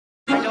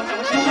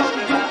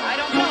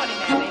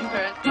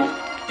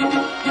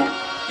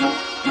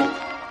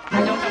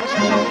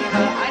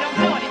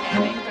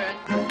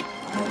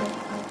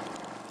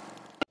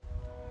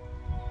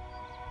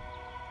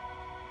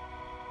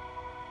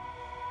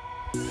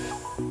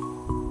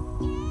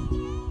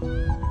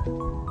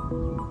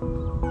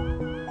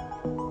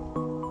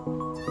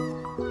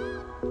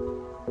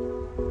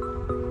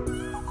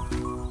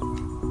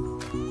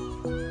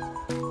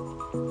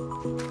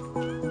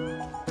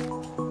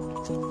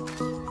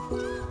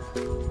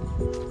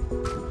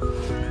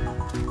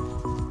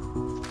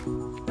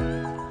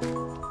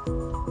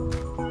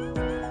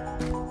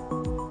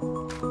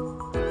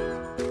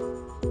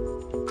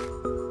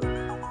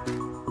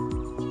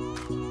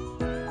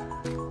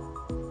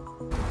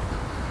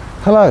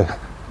Hello,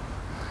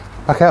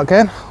 back out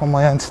again on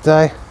my own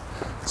today.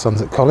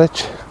 Son's at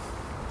college.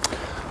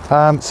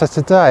 So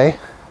today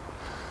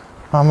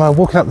I'm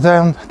walking up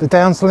down the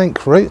Downs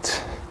Link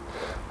route,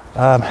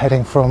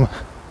 heading from a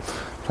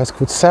place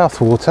called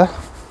Southwater,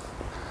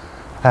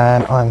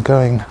 and I'm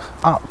going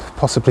up,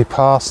 possibly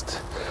past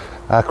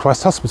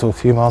Christ Hospital, a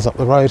few miles up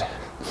the road.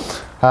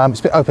 It's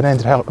a bit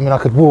open-ended. I mean, I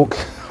could walk.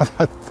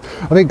 I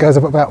think it goes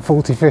up about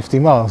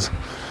 40-50 miles.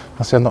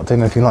 Obviously I'm not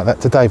doing anything like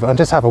that today, but I'll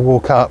just have a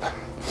walk up,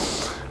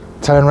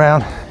 turn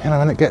around, you know,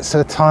 when it gets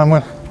to a time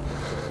when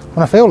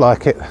I feel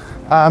like it.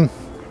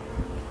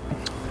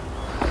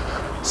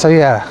 So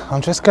yeah,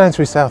 I'm just going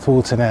through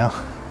Southwater now.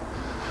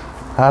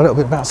 A little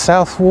bit about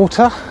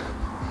Southwater.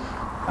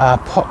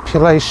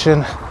 Population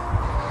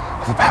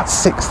of about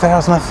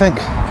 6,000, I think.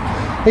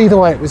 Either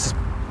way, it was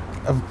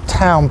a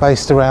town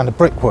based around a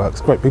brickworks,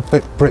 great big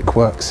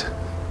brickworks,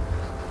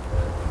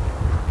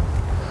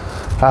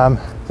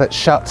 that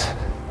shut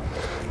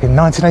in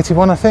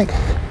 1981, I think.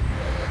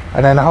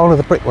 And then the whole of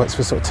the brickworks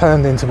was sort of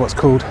turned into what's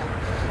called,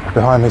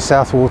 behind me,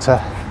 Southwater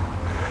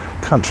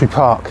Country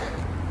Park.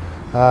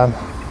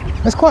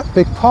 It's quite a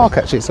big park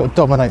actually. It sort of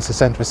dominates the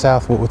centre of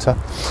Southwater.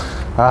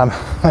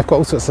 They've got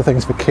all sorts of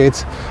things for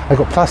kids. They've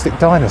got plastic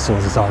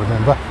dinosaurs, as I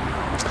remember.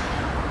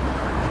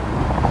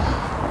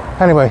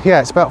 Anyway, yeah,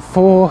 it's about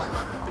 4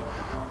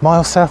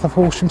 miles south of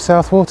Horsham,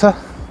 Southwater.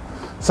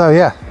 So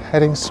yeah,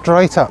 heading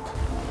straight up.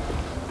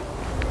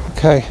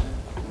 Okay,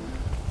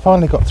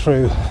 finally got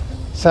through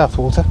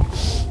Southwater.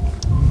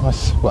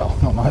 Nice, well,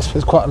 not nice, but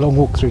it's quite a long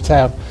walk through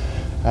town.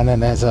 And then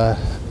there's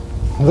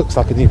looks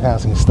like a new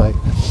housing estate,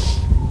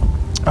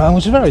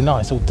 which is very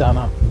nice, all done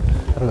up,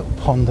 got a little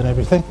pond and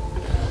everything.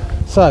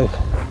 So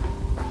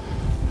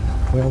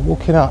we're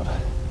walking up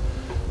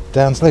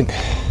Downs Link.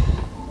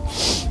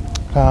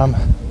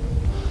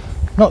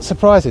 Not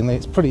surprisingly,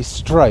 it's pretty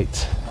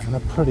straight and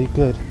a pretty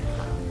good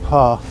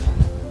path.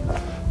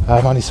 I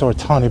only saw a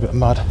tiny bit of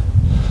mud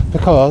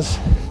because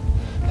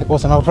it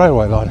was an old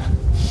railway line.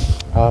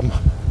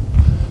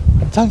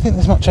 I don't think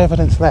there's much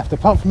evidence left,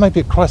 apart from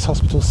maybe at Christ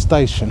Hospital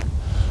station,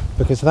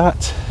 because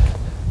that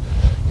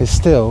is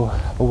still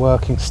a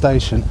working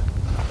station,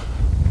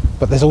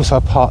 but there's also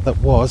a part that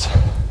was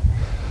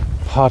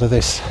part of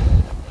this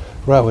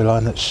railway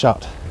line that's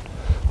shut.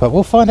 But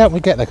we'll find out when we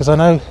get there, because I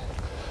know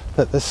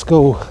that the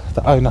school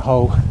that own the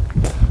whole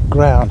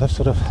ground have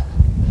sort of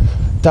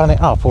done it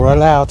up, or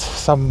allowed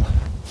some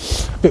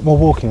bit more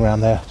walking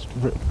around there,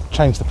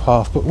 change the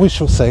path, but we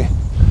shall see.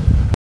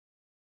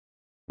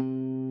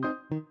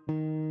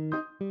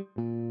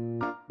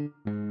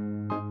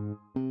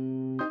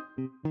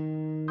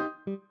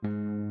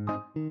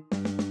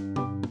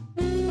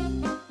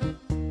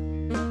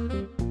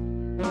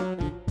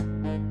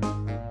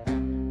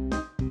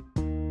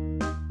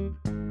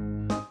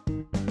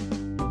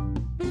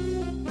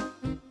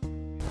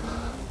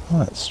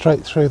 Right,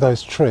 straight through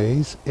those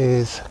trees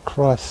is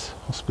Christ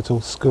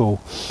Hospital School.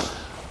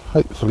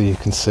 Hopefully you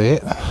can see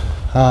it.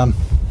 A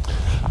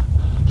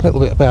little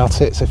bit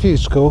about it. It's a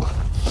huge school.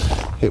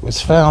 It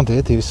was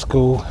founded, the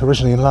school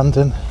originally in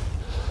London,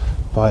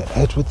 by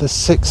Edward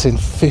VI in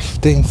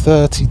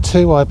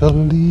 1532, I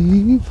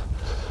believe.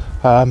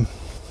 And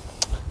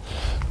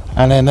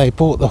then they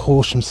bought the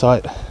Horsham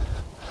site, I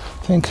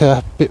think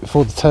a bit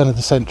before the turn of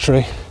the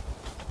century.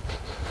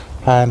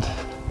 And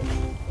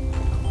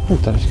I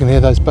don't know if you can hear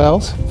those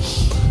bells.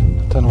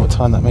 Don't know what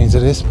time that means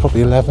it is,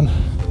 probably 11. A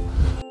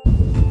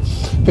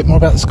bit more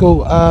about the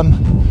school.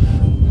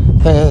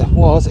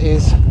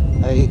 Is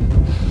a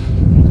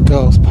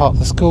girls' part of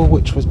the school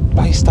which was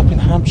based up in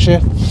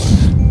Hampshire,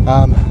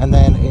 and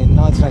then in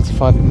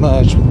 1985 it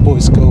merged with the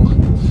boys' school,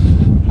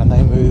 and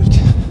they moved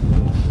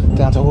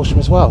down to Horsham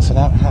as well. So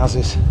now it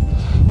houses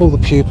all the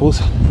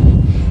pupils.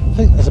 I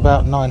think there's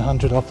about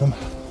 900 of them.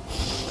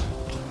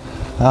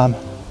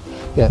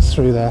 Yeah, it's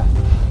through there.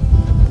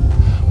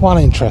 One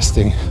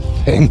interesting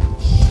thing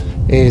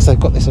is they've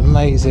got this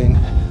amazing,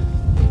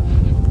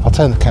 I'll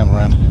turn the camera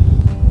around.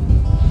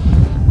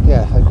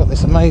 Yeah, they've got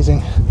this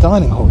amazing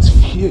dining hall. It's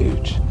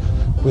huge,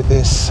 with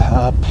this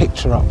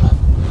picture up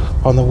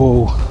on the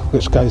wall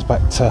which goes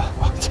back to,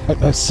 I don't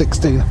know,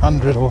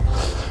 1600 or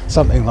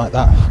something like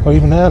that, or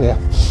even earlier.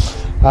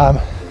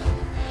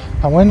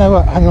 And when they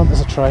were, hang on,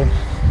 there's a train.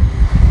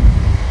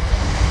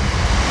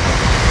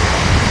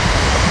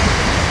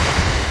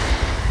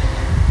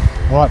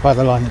 Right by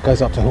the line that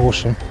goes up to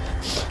Horsham,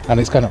 and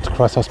it's going up to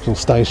Christ Hospital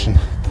station.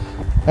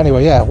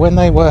 Anyway, yeah, when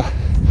they were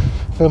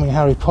filming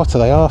Harry Potter,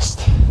 they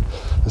asked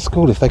the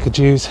school if they could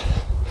use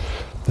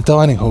the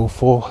dining hall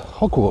for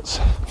Hogwarts.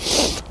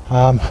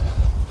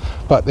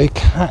 But the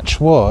catch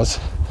was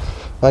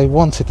they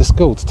wanted the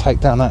school to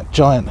take down that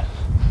giant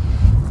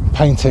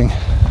painting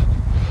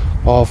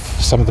of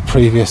some of the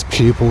previous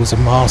pupils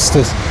and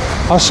masters.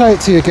 I'll show it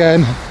to you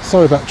again.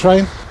 Sorry about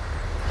train.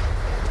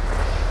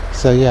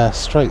 So yeah,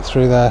 straight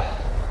through there.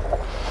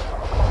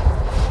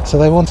 So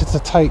they wanted to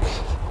take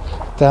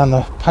down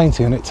the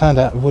painting, and it turned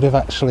out it would have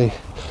actually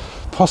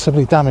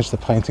possibly damaged the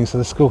painting, so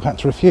the school had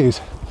to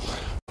refuse.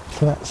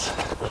 So that's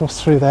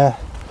crossed through there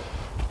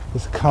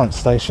is the current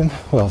station.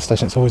 Well, the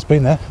station that's always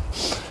been there.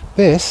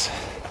 This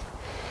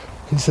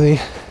is the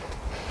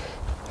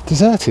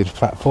deserted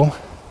platform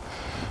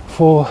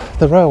for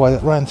the railway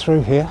that ran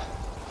through here,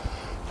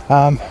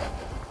 up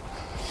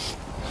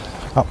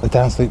the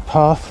Downsteep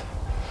path.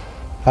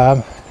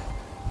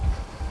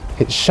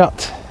 It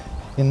shut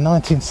in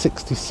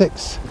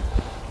 1966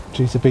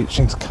 due to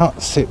Beeching's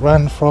cuts. It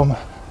ran from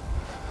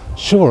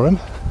Shoreham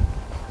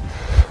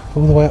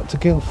all the way up to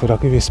Guildford. I'll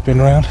give you a spin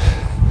round.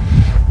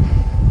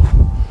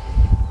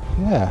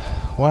 Yeah,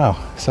 wow.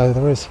 So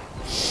there is,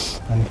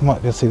 and you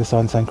might be able to see the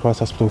sign saying Christ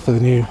Hospital for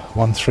the new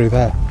one through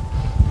there.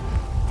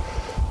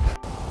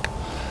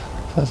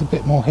 So there's a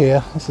bit more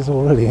here. This is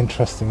all really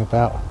interesting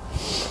about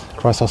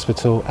Christ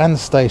Hospital and the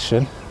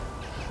station.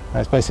 And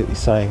it's basically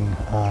saying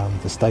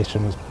the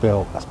station was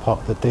built as part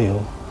of the deal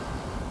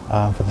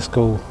for the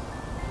school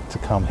to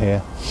come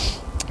here.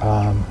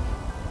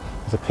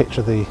 There's a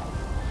picture of the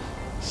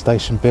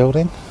station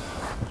building,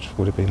 which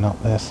would have been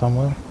up there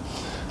somewhere,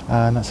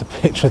 and that's a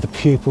picture of the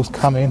pupils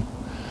coming.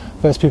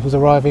 First pupils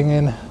arriving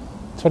in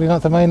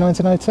 29th of May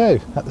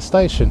 1902 at the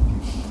station.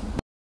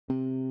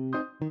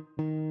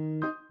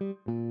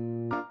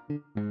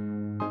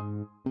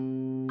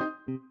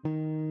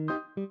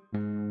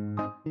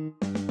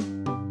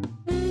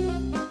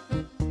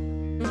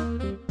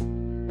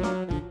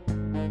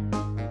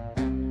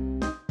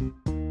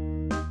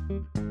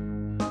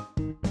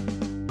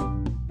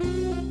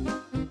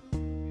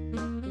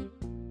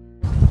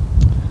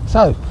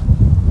 So,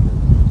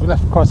 we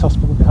left Christ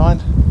Hospital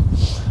behind,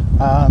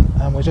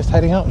 and we're just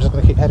heading up. We're just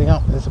going to keep heading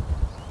up. There's a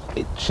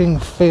itching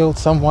field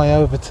some way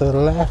over to the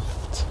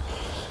left.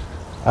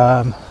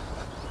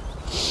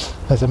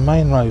 There's a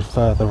main road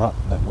further up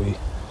that we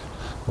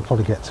will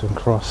probably get to and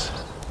cross.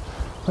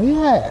 But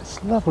yeah,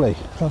 it's lovely,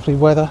 lovely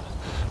weather.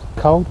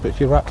 Cold, but if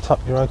you're wrapped up,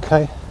 you're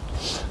okay.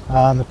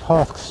 The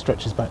path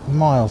stretches back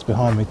miles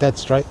behind me, dead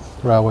straight,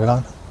 railway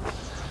line.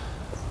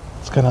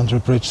 It's going under a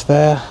bridge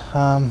there.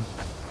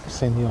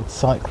 Seen the odd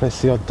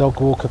cyclist, the odd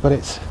dog walker, but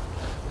it's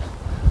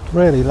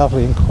really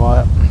lovely and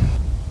quiet.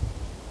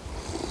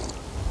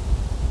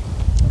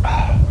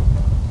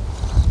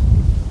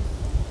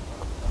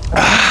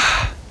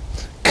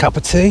 Cup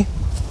of tea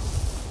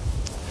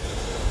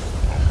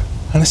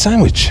and a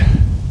sandwich.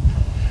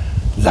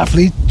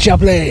 Lovely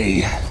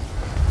jubbly.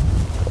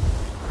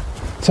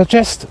 So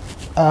just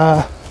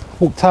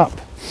walked up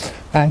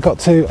and got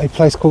to a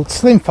place called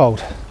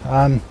Slinfold.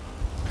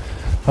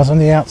 I was on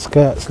the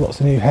outskirts, lots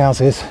of new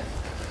houses,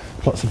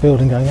 lots of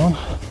building going on.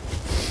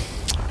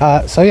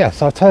 So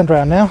I've turned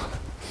around now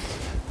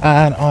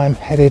and I'm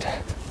headed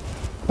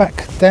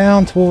back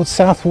down towards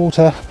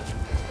Southwater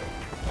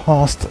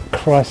past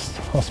Christ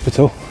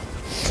Hospital.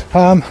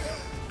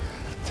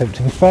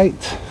 Tempting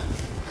fate.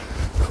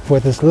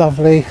 Weather's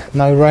lovely,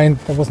 no rain.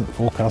 There wasn't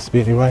forecast to be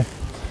any rain.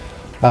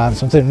 So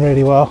I'm doing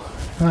really well.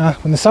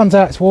 When the sun's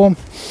out it's warm.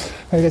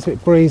 It gets a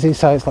bit breezy,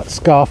 so it's like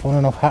scarf on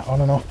and off, hat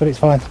on and off, but it's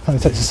fine, only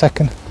takes a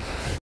second.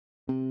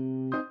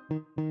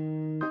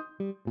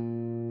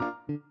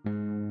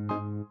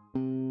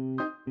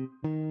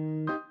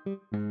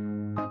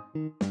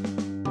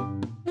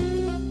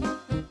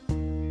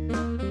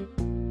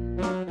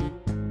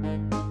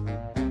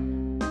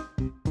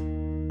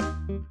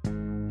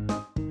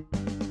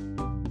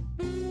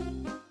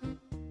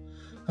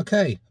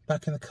 Okay,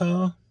 back in the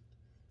car.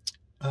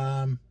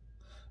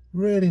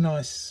 Really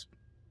nice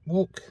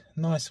walk,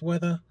 nice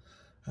weather.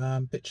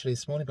 Bit chilly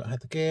this morning, but I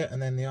had the gear,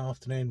 and then the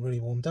afternoon really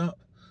warmed up.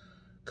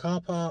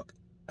 Car park,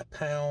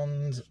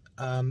 £1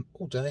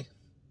 all day.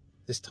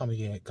 This time of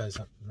year it goes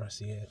up the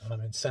rest of the year, and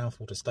I'm in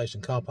Southwater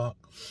Station car park,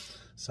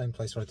 same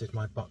place where I did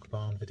my Buck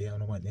Barn video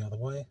and I went the other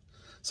way.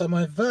 So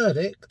my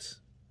verdict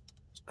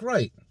is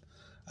great.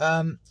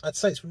 I'd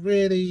say it's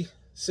really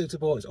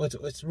suitable.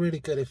 It's really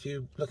good if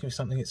you're looking for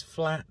something. It's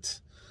flat.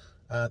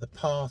 The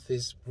path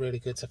is really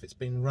good, so if it's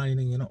been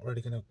raining you're not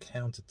really going to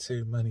encounter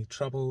too many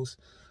troubles.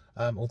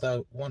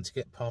 Although once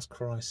you get past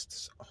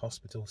Christ's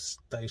Hospital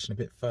Station a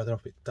bit further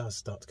up, it does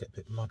start to get a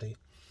bit muddy.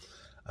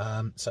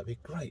 So it'd be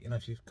great,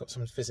 if you've got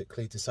someone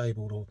physically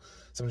disabled or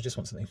someone who just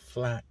wants something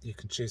flat, you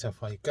can choose how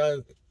far you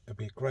go. It'd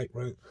be a great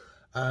route.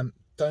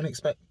 Don't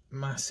expect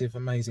massive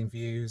amazing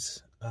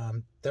views.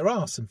 There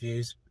are some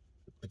views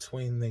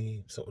between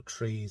the sort of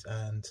trees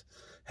and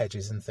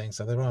hedges and things,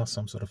 so there are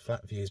some sort of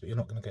flat views, but you're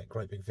not going to get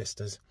great big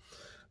vistas.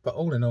 But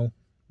all in all,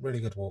 really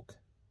good walk.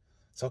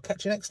 So I'll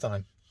catch you next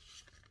time.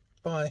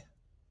 Bye.